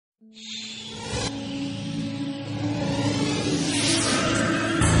I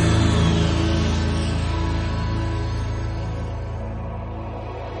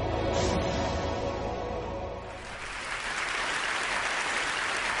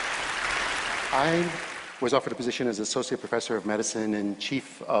was offered a position as Associate Professor of Medicine and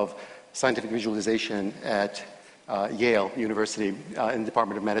Chief of Scientific Visualization at Yale University in the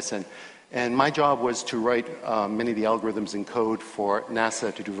Department of Medicine. And my job was to write many of the algorithms and code for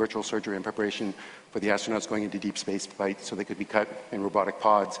NASA to do virtual surgery in preparation for the astronauts going into deep space flight so they could be cut in robotic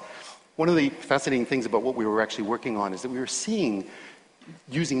pods. One of the fascinating things about what we were actually working on is that we were seeing,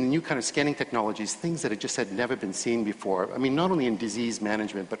 using the new kind of scanning technologies, things that had never been seen before. I mean, not only in disease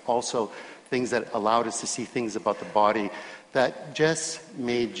management, but also things that allowed us to see things about the body that just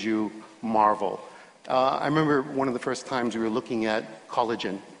made you marvel. I remember one of the first times we were looking at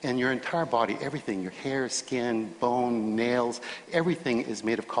collagen, and your entire body, everything, your hair, skin, bone, nails, everything is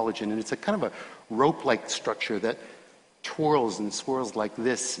made of collagen. And it's a kind of a rope-like structure that twirls and swirls like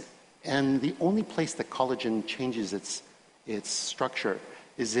this. And the only place that collagen changes its structure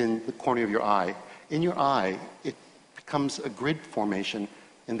is in the cornea of your eye. In your eye, it becomes a grid formation,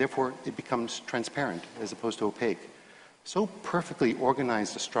 and therefore it becomes transparent as opposed to opaque. So perfectly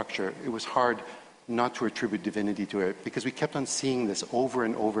organized a structure, it was hard not to attribute divinity to it, because we kept on seeing this over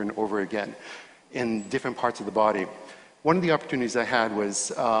and over and over again in different parts of the body. One of the opportunities I had was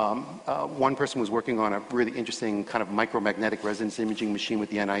one person was working on a really interesting kind of micromagnetic resonance imaging machine with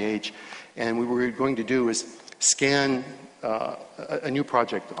the NIH, and what we were going to do is scan a new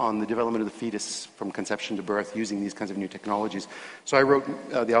project on the development of the fetus from conception to birth using these kinds of new technologies. So I wrote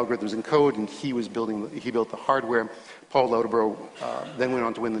the algorithms and code, and he built the hardware. Paul Lauterborough then went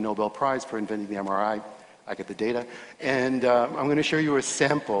on to win the Nobel Prize for inventing the MRI. I get the data. And I'm going to show you a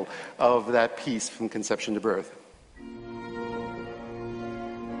sample of that piece from conception to birth.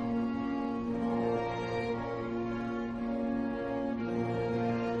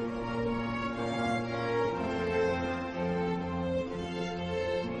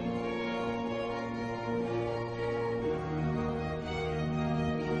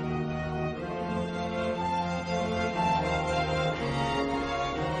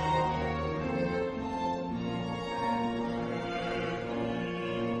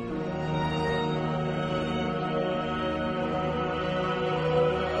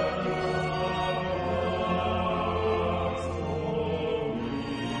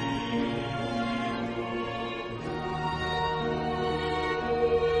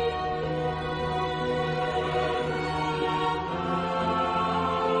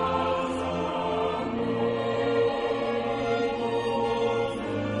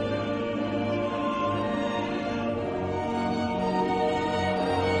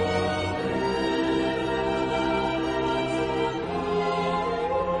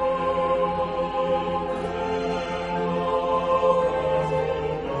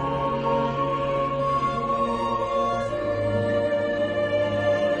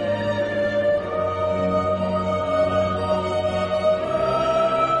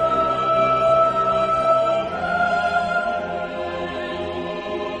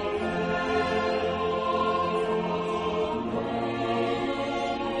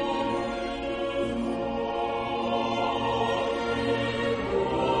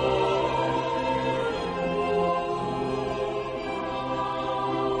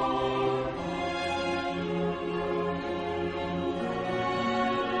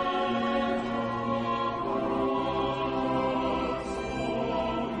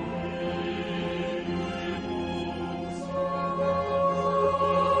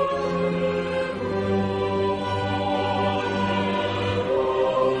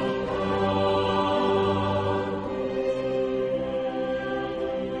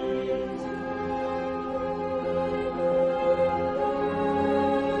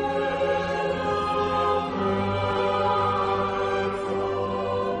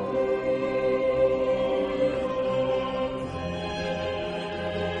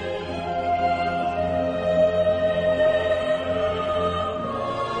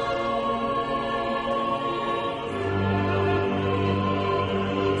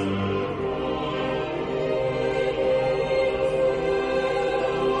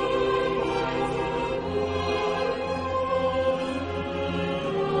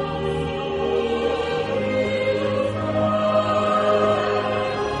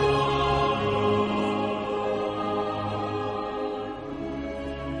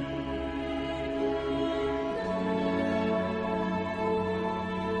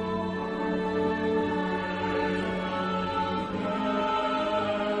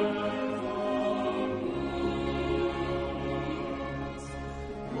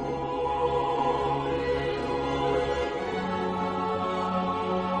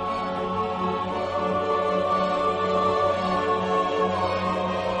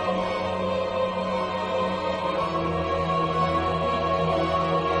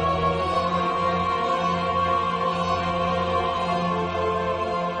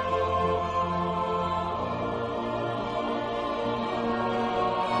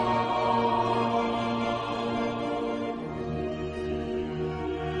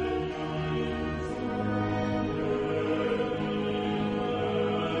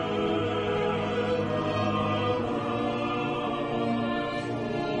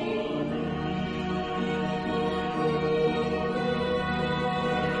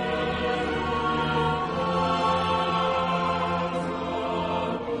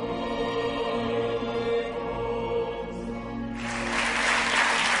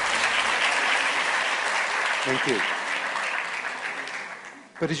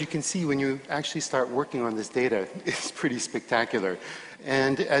 But as you can see, when you actually start working on this data, it's pretty spectacular.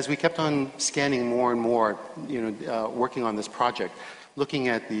 And as we kept on scanning more and more, working on this project, looking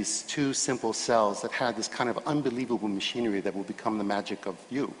at these two simple cells that had this kind of unbelievable machinery that will become the magic of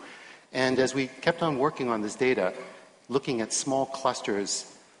you. And as we kept on working on this data, looking at small clusters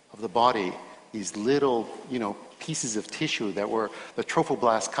of the body, these little, pieces of tissue that were the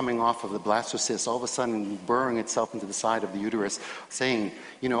trophoblast coming off of the blastocyst, all of a sudden burrowing itself into the side of the uterus, saying,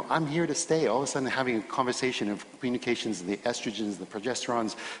 I'm here to stay. All of a sudden having a conversation of communications of the estrogens, the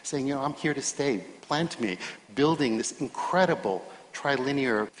progesterones, saying, I'm here to stay. Plant me. Building this incredible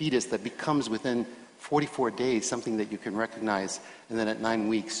trilinear fetus that becomes within 44 days something that you can recognize, and then at 9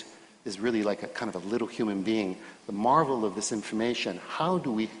 weeks is really like a kind of a little human being. The marvel of this information, how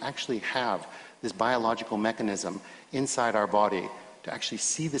do we actually have this biological mechanism inside our body to actually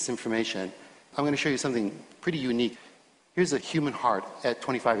see this information? I'm going to show you something pretty unique. Here's a human heart at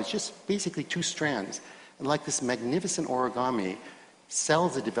 25. It's just basically two strands. And like this magnificent origami,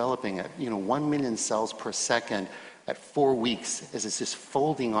 cells are developing at 1 million cells per second at 4 weeks as it's just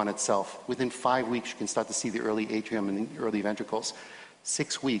folding on itself. Within 5 weeks, you can start to see the early atrium and the early ventricles.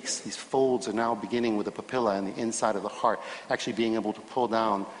 6 weeks, these folds are now beginning with the papilla and the inside of the heart, actually being able to pull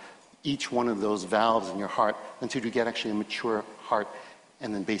down each one of those valves in your heart until you get actually a mature heart,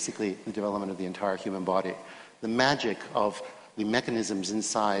 and then basically the development of the entire human body. The magic of the mechanisms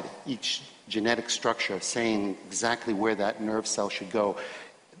inside each genetic structure saying exactly where that nerve cell should go.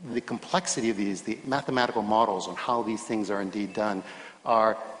 The complexity of these, the mathematical models on how these things are indeed done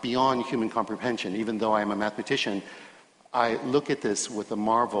are beyond human comprehension. Even though I am a mathematician, I look at this with a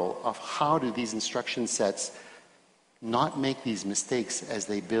marvel of how do these instruction sets not make these mistakes as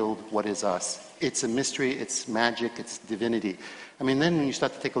they build what is us. It's a mystery, it's magic, it's divinity. Then when you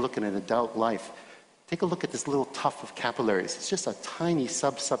start to take a look at an adult life, take a look at this little tuft of capillaries. It's just a tiny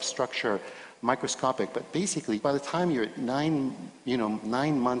substructure, microscopic, but basically by the time you're at 9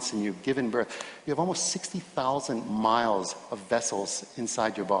 months and you've given birth, you have almost 60,000 miles of vessels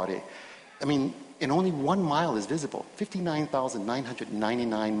inside your body. And only 1 mile is visible,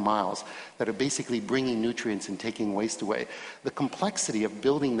 59,999 miles that are basically bringing nutrients and taking waste away. The complexity of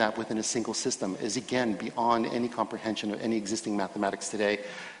building that within a single system is, again, beyond any comprehension of any existing mathematics today.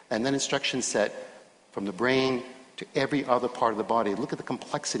 And then instruction set from the brain to every other part of the body. Look at the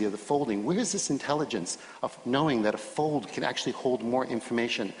complexity of the folding. Where is this intelligence of knowing that a fold can actually hold more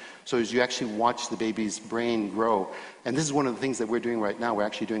information? So as you actually watch the baby's brain grow, and this is one of the things that we're doing right now. We're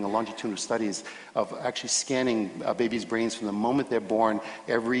actually doing a longitudinal studies of actually scanning babies' brains from the moment they're born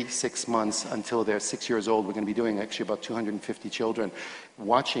every 6 months until they're 6 years old. We're going to be doing actually about 250 children,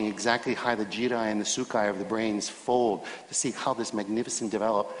 watching exactly how the jirai and the sukai of the brains fold to see how this magnificent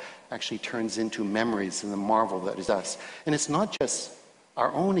develop actually turns into memories and the marvel that is us. And it's not just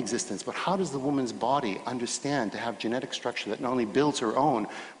our own existence, but how does the woman's body understand to have genetic structure that not only builds her own,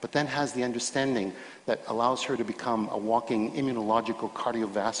 but then has the understanding that allows her to become a walking immunological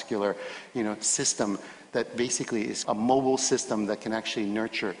cardiovascular system that basically is a mobile system that can actually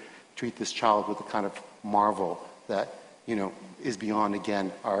treat this child with the kind of marvel that is beyond,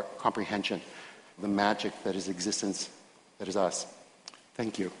 again, our comprehension, the magic that is existence, that is us.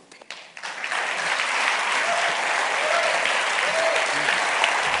 Thank you.